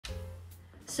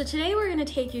So today we're going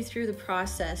to take you through the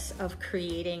process of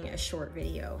creating a short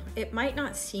video. It might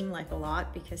not seem like a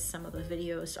lot because some of the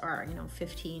videos are,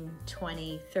 15,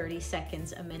 20, 30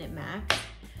 seconds, a minute max.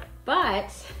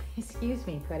 But, excuse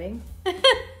me, Pudding,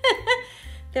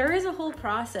 there is a whole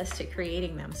process to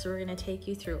creating them. So we're going to take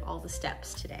you through all the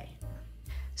steps today.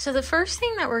 So the first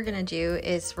thing that we're going to do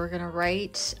is we're going to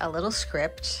write a little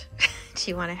script.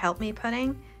 Do you want to help me,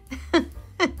 Pudding?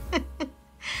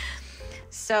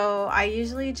 So I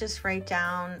usually just write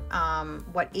down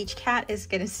what each cat is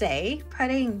going to say.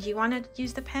 Pudding, do you want to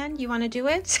use the pen? You want to do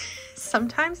it?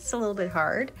 Sometimes it's a little bit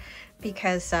hard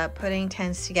because Pudding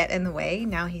tends to get in the way.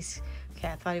 Now he's, okay,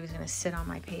 I thought he was going to sit on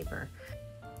my paper.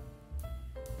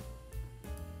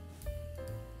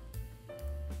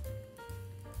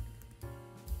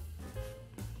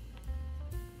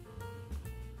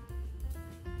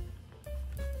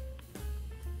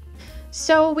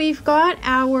 So we've got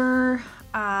our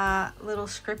little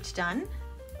script done.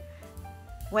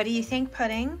 What do you think,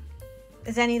 Pudding?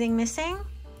 Is anything missing?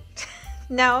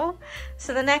 No?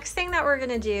 So the next thing that we're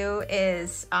gonna do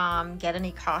is get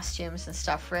any costumes and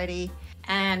stuff ready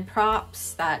and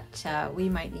props that we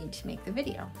might need to make the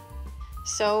video.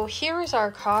 So here is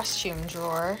our costume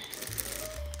drawer.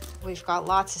 We've got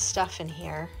lots of stuff in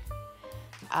here.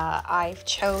 I've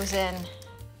chosen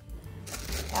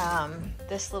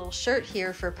this little shirt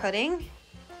here for Pudding.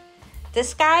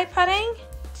 This guy, Pudding.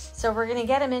 So we're gonna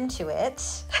get him into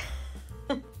it.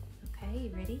 Okay,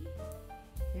 you ready?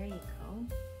 There you go.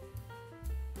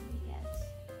 Yes.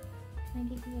 Can I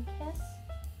give you a kiss?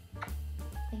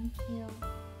 Thank you.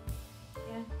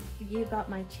 Yeah, you got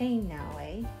my chain now,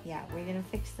 eh? Yeah, we're gonna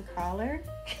fix the collar.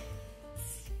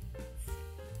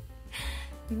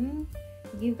 You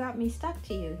got me stuck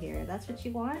to you here. That's what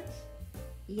you want?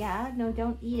 Yeah, no,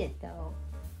 don't eat it though.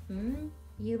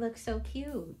 You look so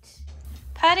cute.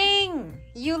 Pudding,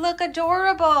 you look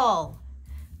adorable.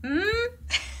 Come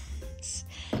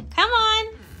on.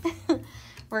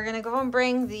 We're gonna go and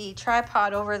bring the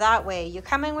tripod over that way. You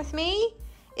coming with me?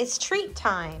 It's treat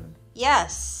time.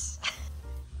 Yes.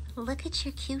 Look at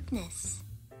your cuteness.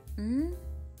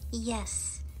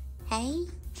 Yes. Hey,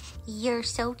 you're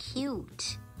so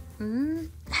cute.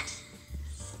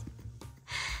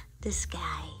 This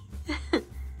guy.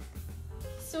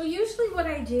 So usually what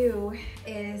I do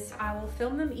is I will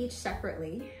film them each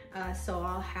separately. So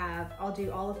I'll do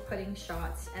all of Pudding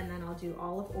shots and then I'll do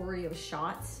all of Oreo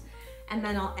shots and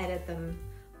then I'll edit them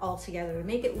all together to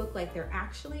make it look like they're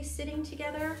actually sitting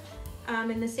together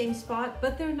in the same spot,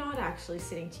 but they're not actually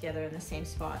sitting together in the same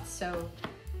spot. So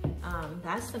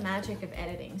that's the magic of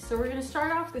editing. So we're gonna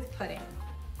start off with Pudding.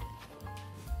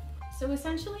 So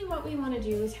essentially what we want to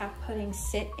do is have Pudding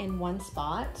sit in one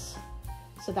spot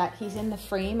so that he's in the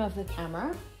frame of the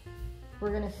camera. We're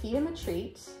going to feed him a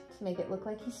treat to make it look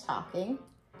like he's talking.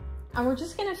 And we're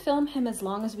just going to film him as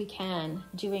long as we can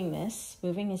doing this,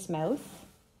 moving his mouth.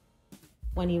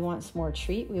 When he wants more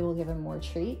treat, we will give him more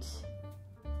treat.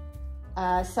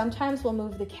 Sometimes we'll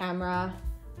move the camera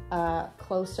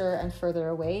closer and further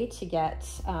away to get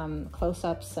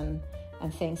close-ups and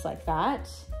things like that.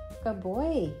 Good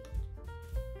boy.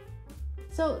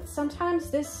 So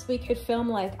sometimes we could film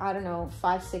like, I don't know,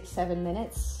 5, 6, 7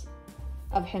 minutes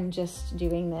of him just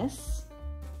doing this.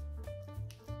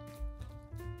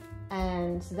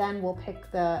 And then we'll pick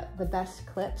the best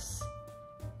clips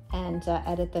and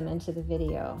edit them into the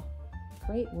video.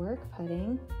 Great work,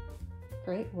 Pudding.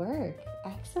 Great work.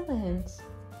 Excellent.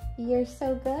 You're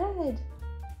so good.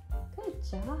 Good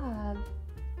job.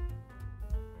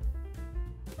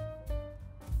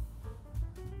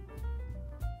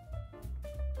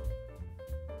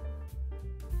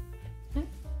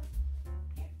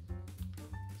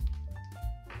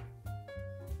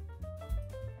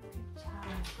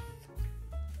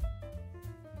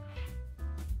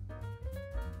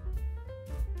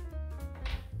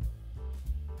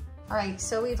 All right,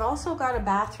 so we've also got a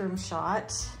bathroom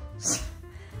shot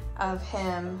of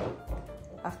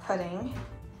Pudding.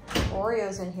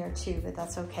 Oreo's in here too, but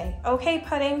that's okay. Okay,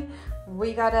 Pudding,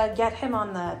 we gotta get him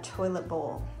on the toilet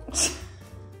bowl.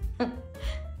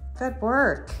 Good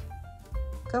work.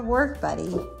 Good work,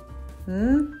 buddy.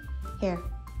 Here.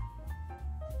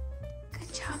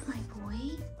 Good job, my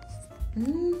boy.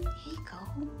 Here you go.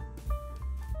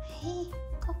 Hey,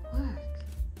 good work.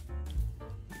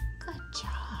 Good job.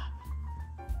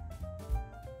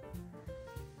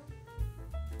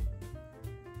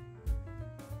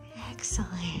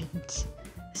 Excellent.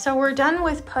 So we're done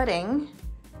with Pudding.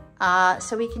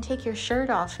 So we can take your shirt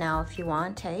off now if you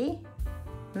want, eh?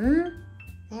 There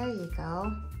you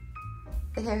go.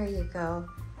 There you go.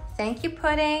 Thank you,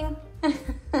 Pudding.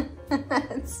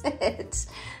 That's it.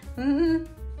 Mm-hmm.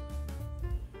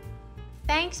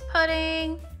 Thanks,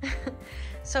 Pudding.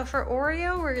 So for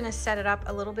Oreo, we're gonna set it up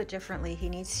a little bit differently. He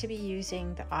needs to be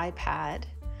using the iPad.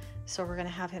 So we're gonna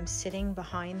have him sitting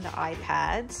behind the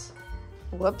iPads.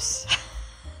 Whoops.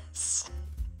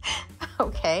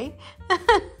 Okay.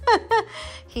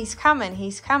 He's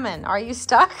coming. Are you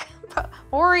stuck?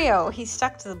 Oreo, he's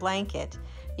stuck to the blanket.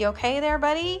 You okay there,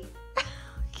 buddy?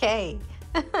 Okay.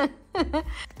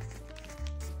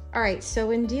 All right,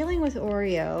 so in dealing with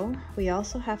Oreo, we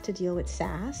also have to deal with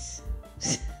Sass.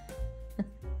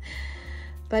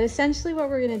 But essentially what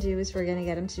we're gonna do is we're gonna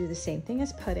get him to do the same thing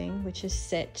as Pudding, which is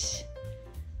sit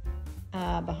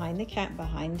behind the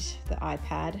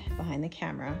iPad, behind the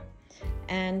camera.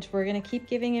 And we're gonna keep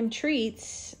giving him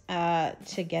treats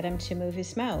to get him to move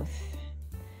his mouth.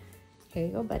 Here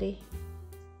you go, buddy.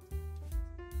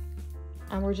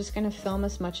 And we're just gonna film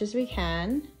as much as we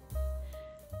can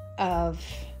of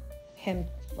him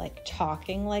like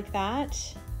talking like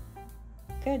that.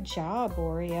 Good job,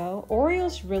 Oreo.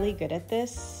 Oreo's really good at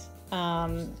this.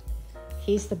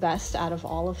 He's the best out of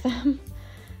all of them.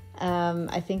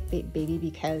 I think maybe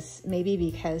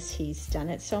because he's done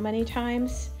it so many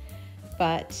times,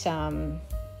 but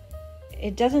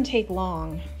it doesn't take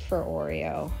long for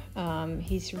Oreo.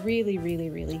 He's really, really,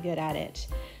 really good at it.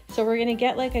 So we're gonna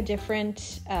get like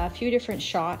a few different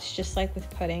shots, just like with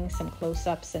Pudding, some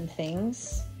close-ups and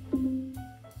things.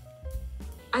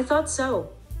 I thought so.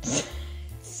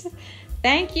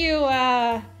 Thank you,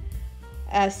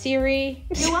 Siri.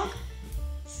 You're welcome.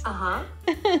 Uh-huh.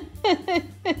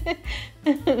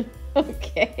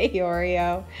 Okay,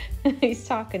 Oreo. He's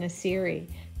talking to Siri.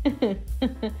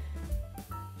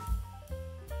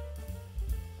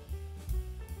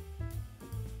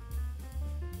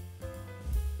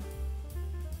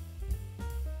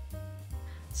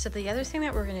 So the other thing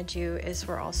that we're going to do is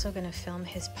we're also going to film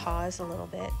his paws a little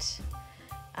bit.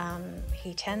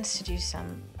 He tends to do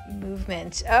some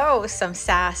movement, some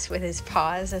sass with his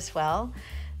paws as well.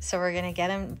 So we're going to get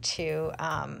him to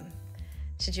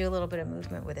do a little bit of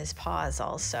movement with his paws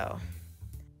also.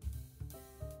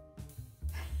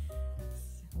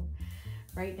 So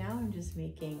right now I'm just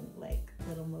making like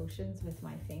little motions with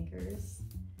my fingers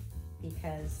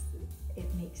because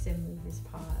it makes him move his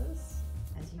paws,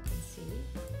 as you can see.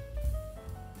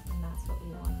 And that's what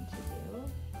we want him to do.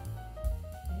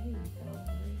 There you go.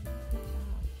 Good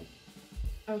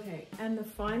job. Okay, and the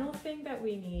final thing that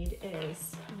we need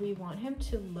is we want him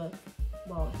to look,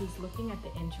 well, he's looking at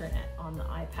the internet on the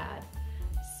iPad.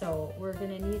 So we're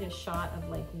gonna need a shot of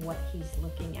like what he's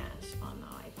looking at on the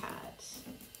iPad.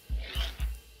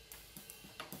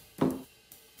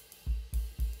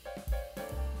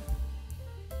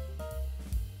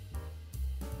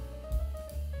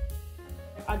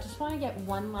 I just want to get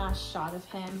one last shot of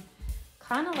him,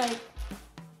 kind of like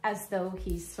as though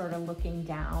he's sort of looking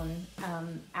down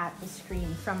at the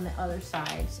screen from the other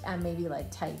side and maybe like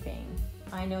typing.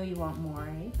 I know you want more,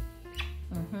 eh?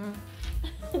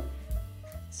 Mm-hmm.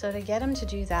 So to get him to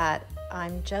do that,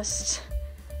 I'm just,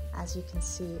 as you can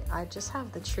see, I just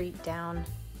have the treat down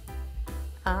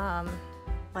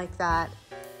like that,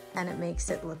 and it makes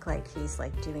it look like he's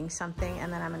like doing something,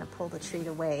 and then I'm gonna pull the treat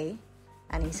away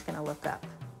and he's gonna look up.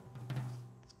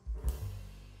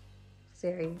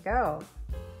 There you go.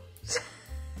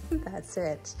 That's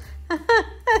it.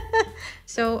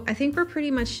 So I think we're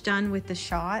pretty much done with the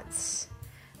shots.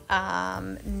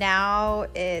 Now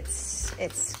it's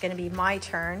gonna be my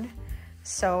turn.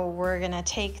 So we're gonna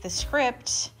take the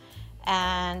script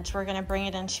and we're gonna bring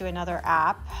it into another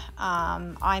app.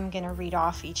 I'm gonna read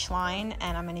off each line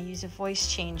and I'm gonna use a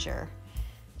voice changer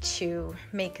to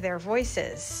make their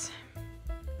voices.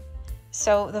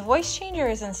 So the voice changer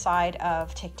is inside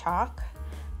of TikTok.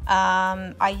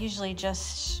 I usually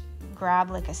just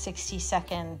grab like a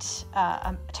 60-second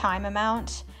time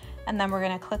amount, and then we're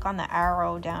gonna click on the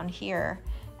arrow down here,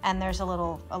 and there's a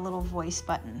little voice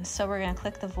button. So we're gonna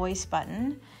click the voice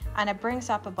button, and it brings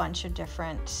up a bunch of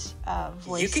different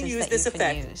voices. You can use this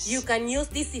effect. Use. You can use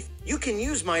this. You can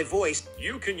use my voice.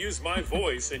 You can use my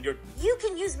voice and your. You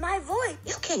can use my voice.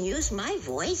 You can use my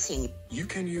voice and You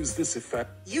can use this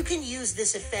effect. You can use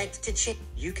this effect to change.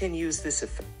 You can use this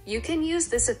effect. You can use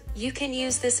this. You can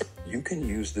use this. You can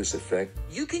use this effect.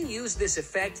 You can use this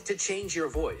effect to change your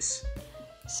voice.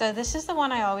 So this is the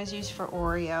one I always use for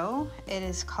Oreo. It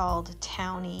is called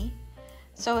Townie.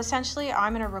 So essentially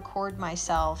I'm going to record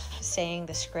myself saying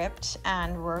the script,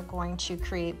 and we're going to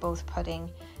create both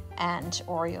Pudding and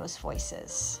Oreo's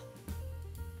voices.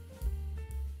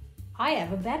 I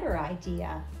have a better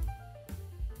idea.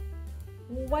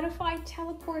 What if I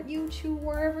teleport you to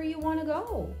wherever you want to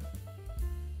go?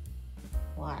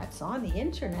 Well, it's on the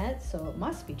internet, so it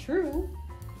must be true.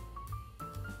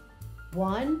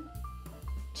 1,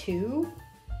 2,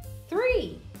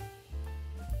 3.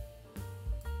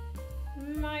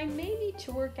 I may need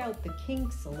to work out the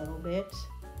kinks a little bit.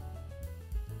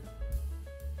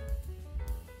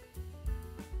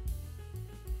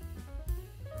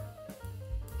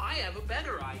 I have a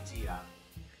better idea.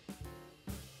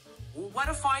 What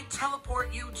if I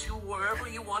teleport you to wherever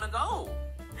you want to go?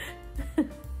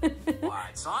 Well,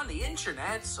 it's on the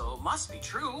internet, so it must be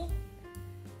true.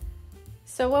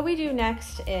 So what we do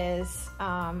next is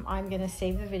I'm going to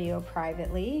save the video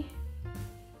privately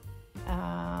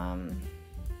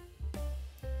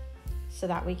so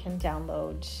that we can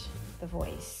download the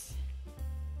voice.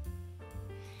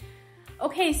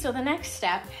 Okay, so the next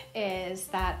step is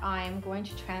that I'm going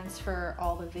to transfer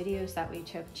all the videos that we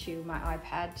took to my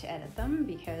iPad to edit them,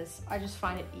 because I just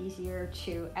find it easier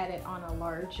to edit on a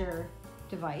larger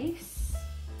device.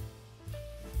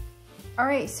 All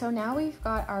right, so now we've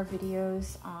got our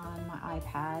videos on my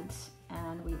iPad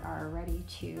and we are ready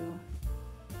to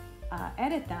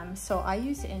edit them. So I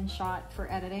use InShot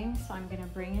for editing, so I'm gonna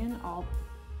bring in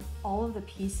all of the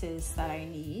pieces that I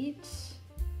need.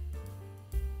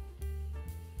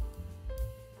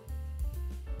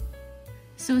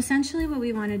 So essentially what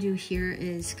we want to do here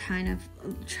is kind of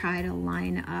try to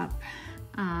line up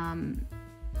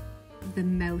the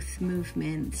mouth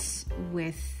movements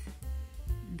with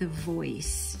the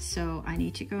voice. So I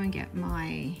need to go and get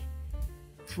my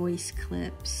voice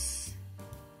clips.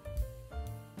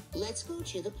 Let's go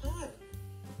to the park.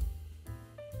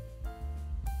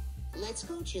 Let's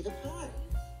go to the park.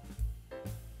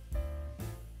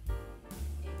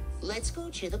 Let's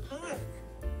go to the park.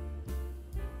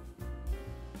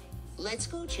 Let's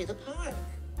go to the park.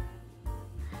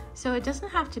 So it doesn't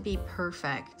have to be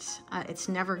perfect. It's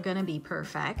never gonna be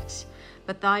perfect,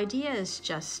 but the idea is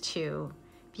just to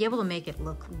be able to make it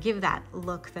give that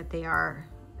look that they are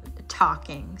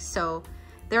talking. So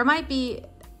there might be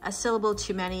a syllable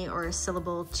too many or a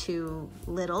syllable too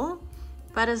little,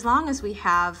 but as long as we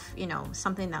have, you know,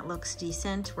 something that looks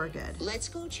decent, we're good. Let's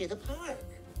go to the park.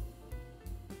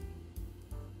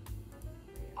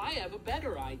 I have a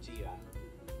better idea.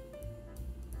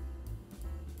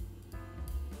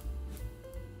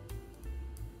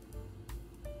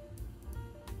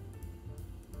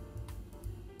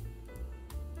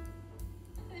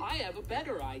 I have a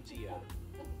better idea.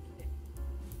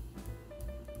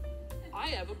 I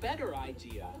have a better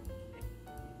idea.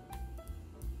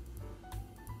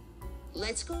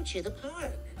 Let's go to the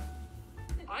park.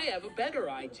 I have a better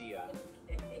idea.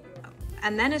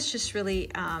 And then it's just really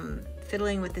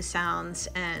fiddling with the sounds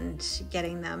and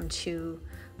getting them to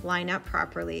line up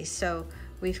properly. So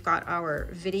we've got our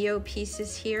video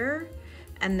pieces here,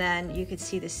 and then you could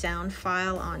see the sound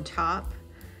file on top.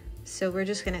 So we're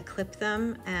just gonna clip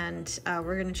them, and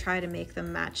we're gonna try to make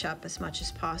them match up as much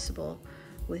as possible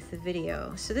with the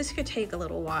video. So this could take a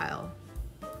little while.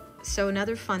 So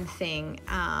another fun thing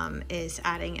is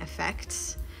adding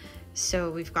effects.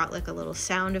 So we've got like a little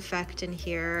sound effect in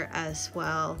here, as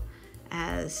well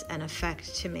as an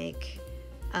effect to make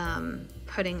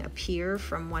putting a peer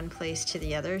from one place to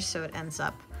the other, so it ends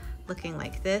up looking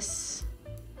like this.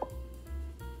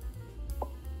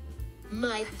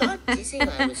 My thought dizzy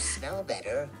I would smell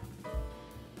better.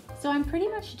 So I'm pretty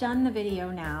much done the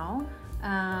video now.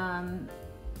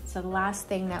 So the last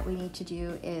thing that we need to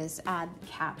do is add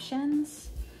captions,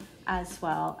 as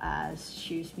well as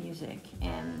choose music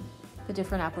in the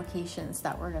different applications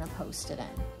that we're gonna post it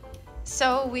in.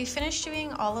 So we finished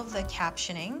doing all of the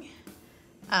captioning.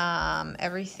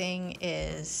 Everything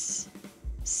is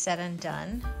said and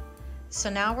done. So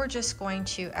now we're just going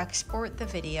to export the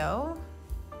video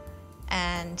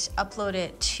and upload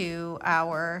it to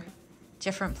our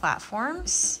different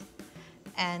platforms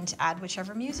and add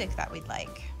whichever music that we'd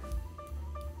like.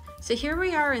 So here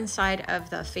we are inside of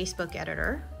the Facebook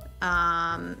editor.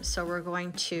 So we're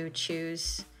going to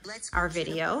choose our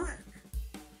video.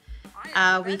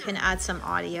 We can add some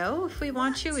audio if we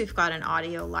want to. We've got an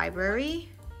audio library.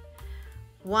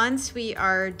 Once we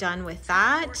are done with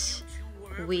that,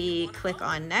 we click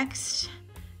on next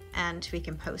and we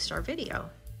can post our video.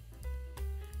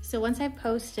 So once I've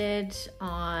posted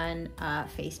on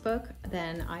Facebook,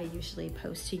 then I usually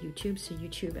post to YouTube. So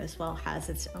YouTube as well has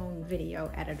its own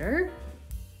video editor.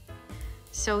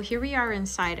 So here we are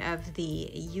inside of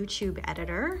the YouTube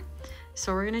editor.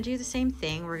 So we're gonna do the same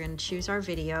thing. We're gonna choose our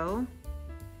video,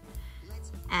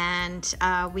 and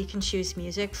we can choose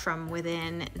music from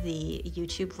within the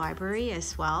YouTube library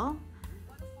as well.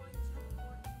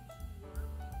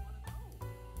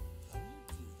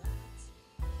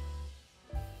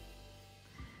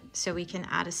 So we can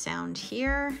add a sound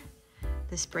here.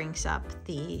 This brings up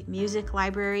the music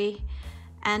library.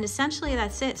 And essentially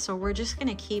that's it. So we're just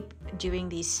gonna keep doing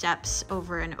these steps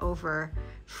over and over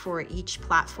for each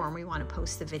platform we wanna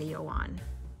post the video on.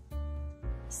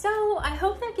 So I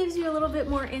hope that gives you a little bit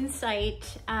more insight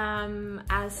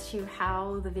as to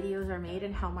how the videos are made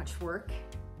and how much work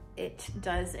it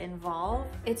does involve.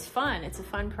 It's fun, it's a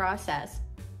fun process.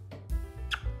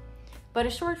 But a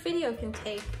short video can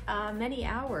take many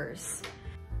hours.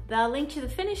 The link to the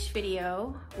finished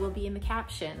video will be in the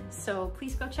caption, so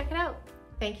please go check it out.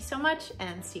 Thank you so much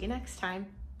and see you next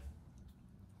time.